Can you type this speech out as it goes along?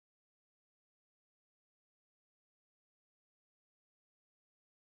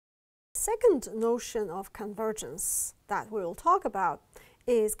second notion of convergence that we will talk about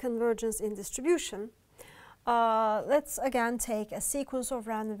is convergence in distribution. Let's again take a sequence of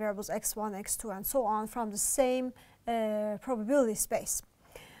random variables x1, x2, and so on from the same probability space.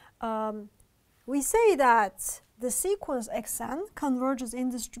 We say that the sequence xn converges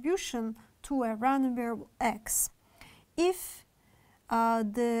in distribution to a random variable x if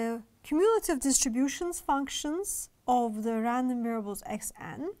the cumulative distributions functions of the random variables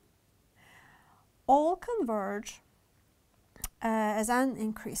xn all converge as n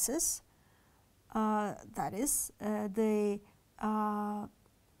increases. That is, the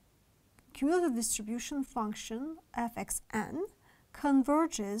cumulative distribution function fxn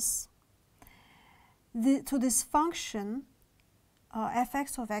converges to this function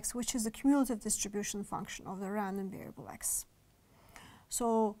fx of x, which is the cumulative distribution function of the random variable x.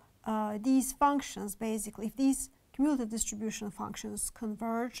 So these functions, basically, if these cumulative distribution functions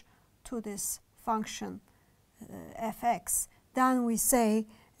converge to this function fx, then we say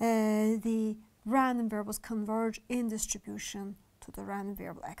the random variables converge in distribution to the random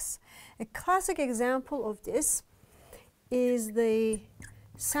variable x. A classic example of this is the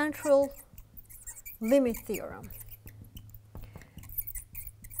central limit theorem,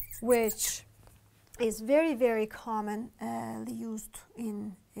 which is very, very commonly used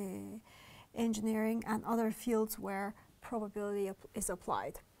in engineering and other fields where probability is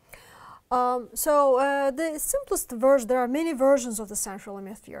applied. The simplest version, there are many versions of the central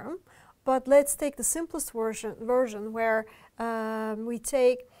limit theorem, but let's take the simplest version where we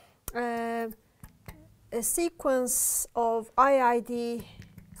take a sequence of IID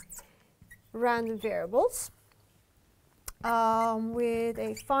random variables with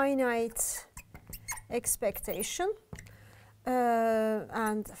a finite expectation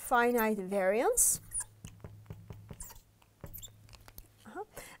and finite variance.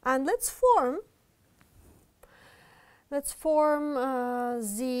 And let's form xn.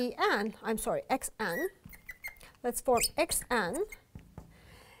 Let's form xn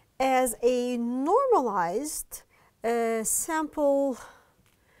as a normalized sample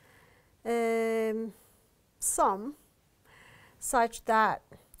sum, such that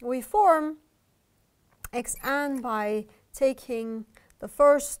we form xn by taking the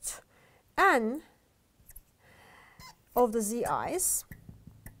first n of the zi's,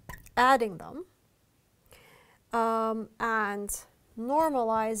 adding them, and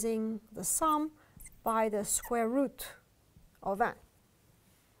normalizing the sum by the square root of n.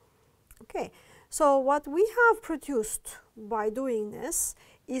 Okay, so what we have produced by doing this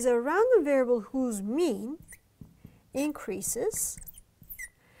is a random variable whose mean increases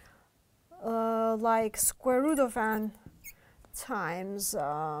like square root of n times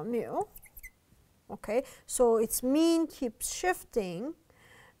mu. Okay, so its mean keeps shifting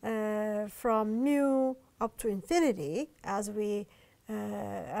from mu up to infinity as we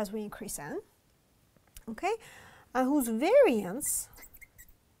increase n. Okay, and whose variance,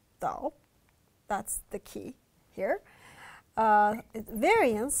 though, that's the key here,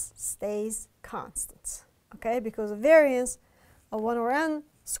 variance stays constant. Okay, because the variance of 1 over n,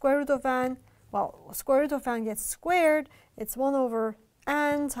 square root of n, well, square root of n gets squared, it's 1 over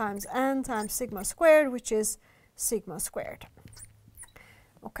n times sigma squared, which is sigma squared.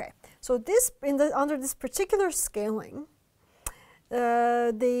 Okay, so this under this particular scaling,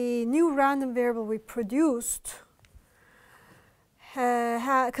 the new random variable we produced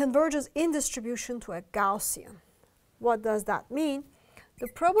converges in distribution to a Gaussian. What does that mean? The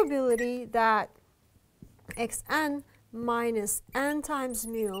probability that xn minus n times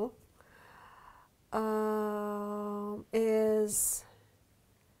mu is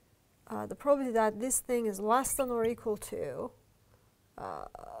the probability that this thing is less than or equal to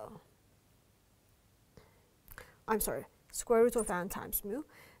square root of n times mu.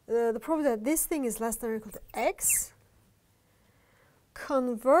 The probability that this thing is less than or equal to x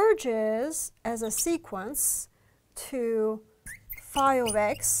converges as a sequence to phi of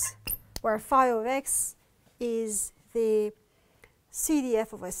x, where phi of x is the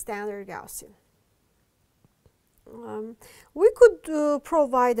CDF of a standard Gaussian. We could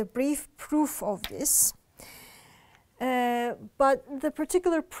provide a brief proof of this, but the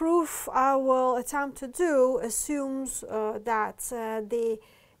particular proof I will attempt to do assumes that the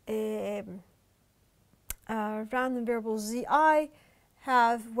random variables zi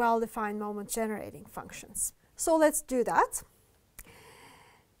have well-defined moment generating functions. So let's do that.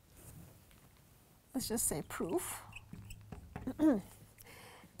 Let's just say proof.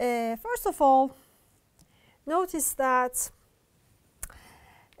 First of all, notice that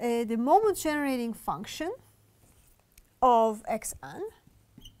the moment generating function of xn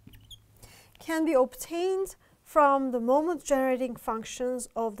can be obtained from the moment generating functions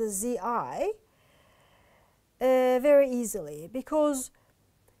of the zi very easily, because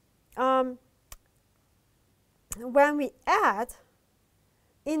when we add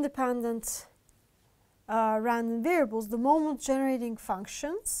independent random variables, the moment generating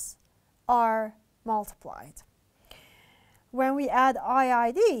functions are multiplied. When we add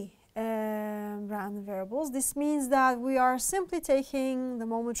IID random variables, this means that we are simply taking the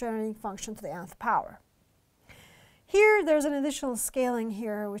moment generating function to the nth power. Here there's an additional scaling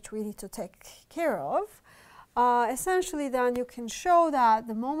here which we need to take care of. Essentially then you can show that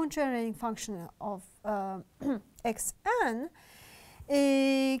the moment generating function of xn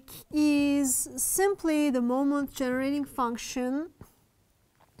is simply the moment generating function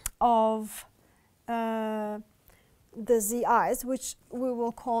of the zi's, which we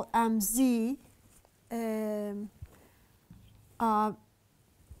will call mz.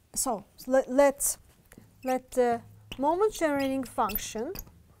 So let the moment generating function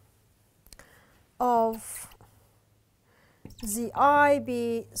of zi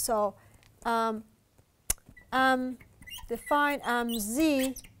be, so define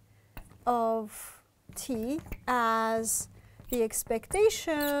mz of t as the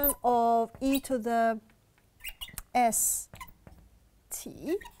expectation of e to the st,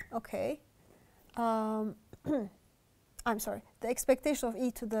 okay, I'm sorry, the expectation of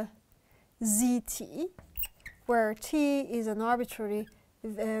e to the zt, where t is an arbitrary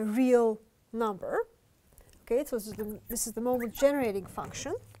real number. Okay, so this is the moment generating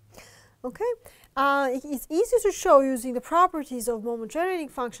function. Okay, it's easy to show using the properties of moment generating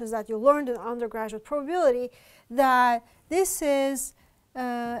functions that you learned in undergraduate probability that this is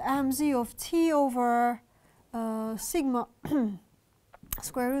mz of t over sigma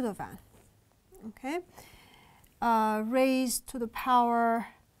square root of n. Okay, raised to the power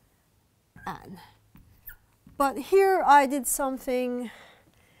n. But here I did something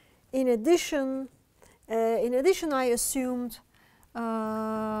in addition. I assumed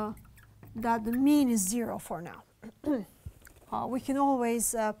that the mean is 0 for now. We can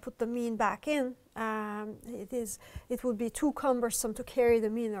always put the mean back in. It would be too cumbersome to carry the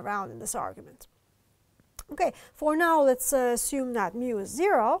mean around in this argument. Okay, for now let's assume that mu is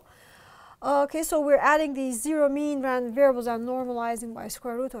 0. Okay, so we're adding these 0 mean random variables and normalizing by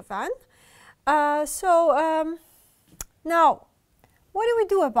square root of n. Now, what do we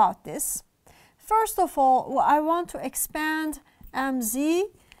do about this? First of all, I want to expand mz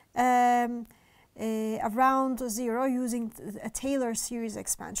around 0 using a Taylor series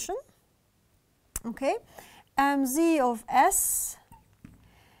expansion. Okay, mz of s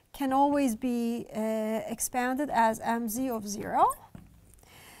can always be expanded as mz of 0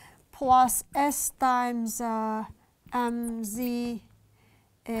 plus s times mz,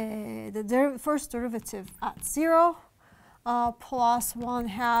 the first derivative at 0, plus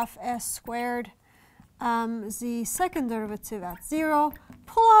 1/2 s squared the second derivative at 0,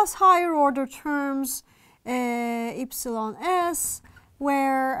 plus higher order terms epsilon s,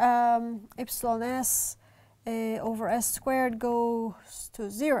 where epsilon s over s squared goes to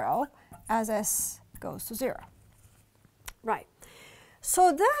 0 as s goes to 0. Right.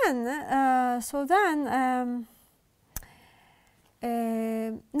 So then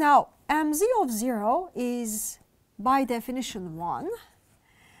now mz of 0 is by definition 1.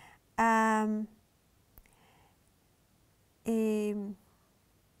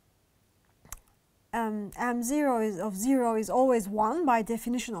 M0 of 0 is always 1 by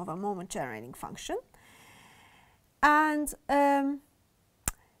definition of a moment generating function. And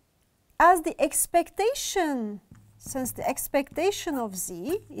as the expectation, since the expectation of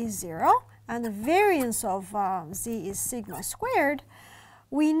z is 0 and the variance of z is sigma squared,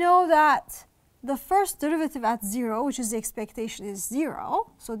 we know that the first derivative at 0, which is the expectation, is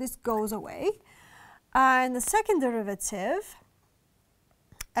 0, so this goes away. And the second derivative,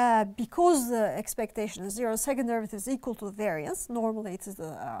 because the expectation is 0, second derivative is equal to the variance. Normally it is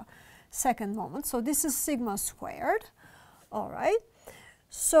the second moment, so this is sigma squared. All right.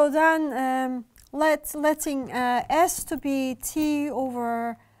 So then letting s to be t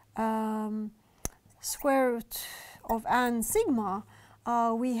over square root of n sigma,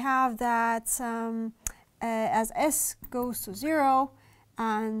 we have that as s goes to 0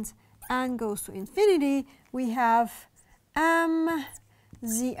 and n goes to infinity, we have m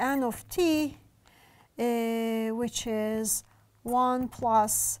zn of t, which is 1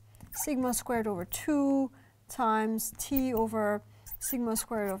 plus sigma squared over 2 times t over sigma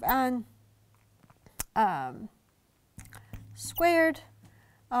squared of n squared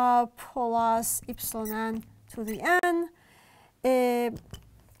plus epsilon n to the n.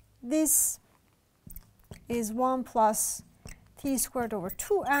 This is 1 plus t squared over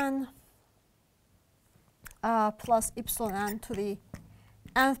 2n plus epsilon n to the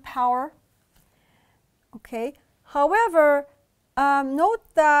nth power. Okay. However, note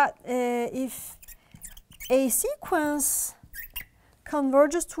that if a sequence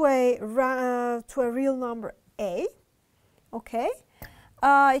converges to a real number a, okay,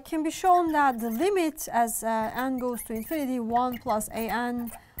 it can be shown that the limit as n goes to infinity, 1 plus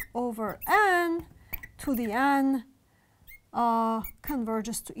an over n to the n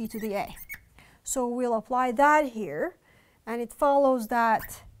converges to e to the a. So we'll apply that here, and it follows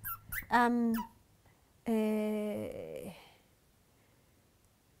that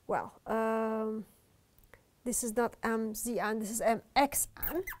this is not mzn, this is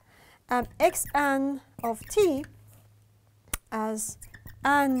mxn. Xn of t as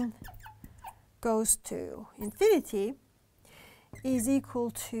n goes to infinity is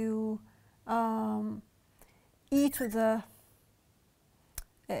equal to e to the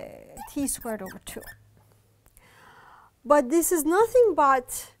t squared over 2. But this is nothing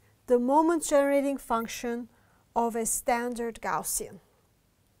but the moment generating function of a standard Gaussian.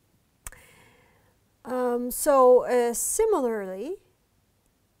 Similarly,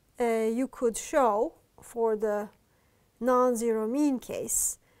 you could show for the non-zero mean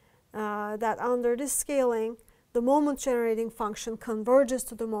case that under this scaling, the moment generating function converges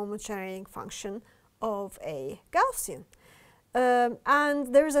to the moment generating function of a Gaussian.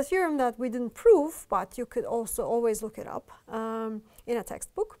 And there is a theorem that we didn't prove, but you could also always look it up in a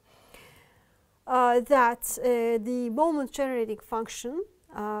textbook, that the moment generating function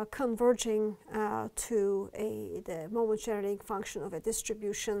converging to the moment generating function of a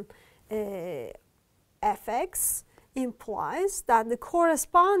distribution fx implies that the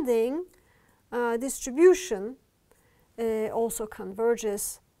corresponding distribution also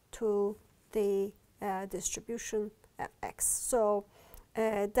converges to the distribution fx. So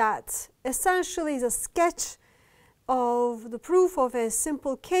that essentially is a sketch of the proof of a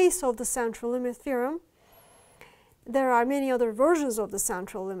simple case of the central limit theorem. There are many other versions of the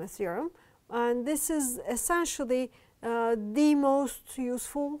central limit theorem, and this is essentially the most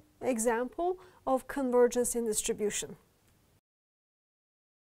useful example of convergence in distribution.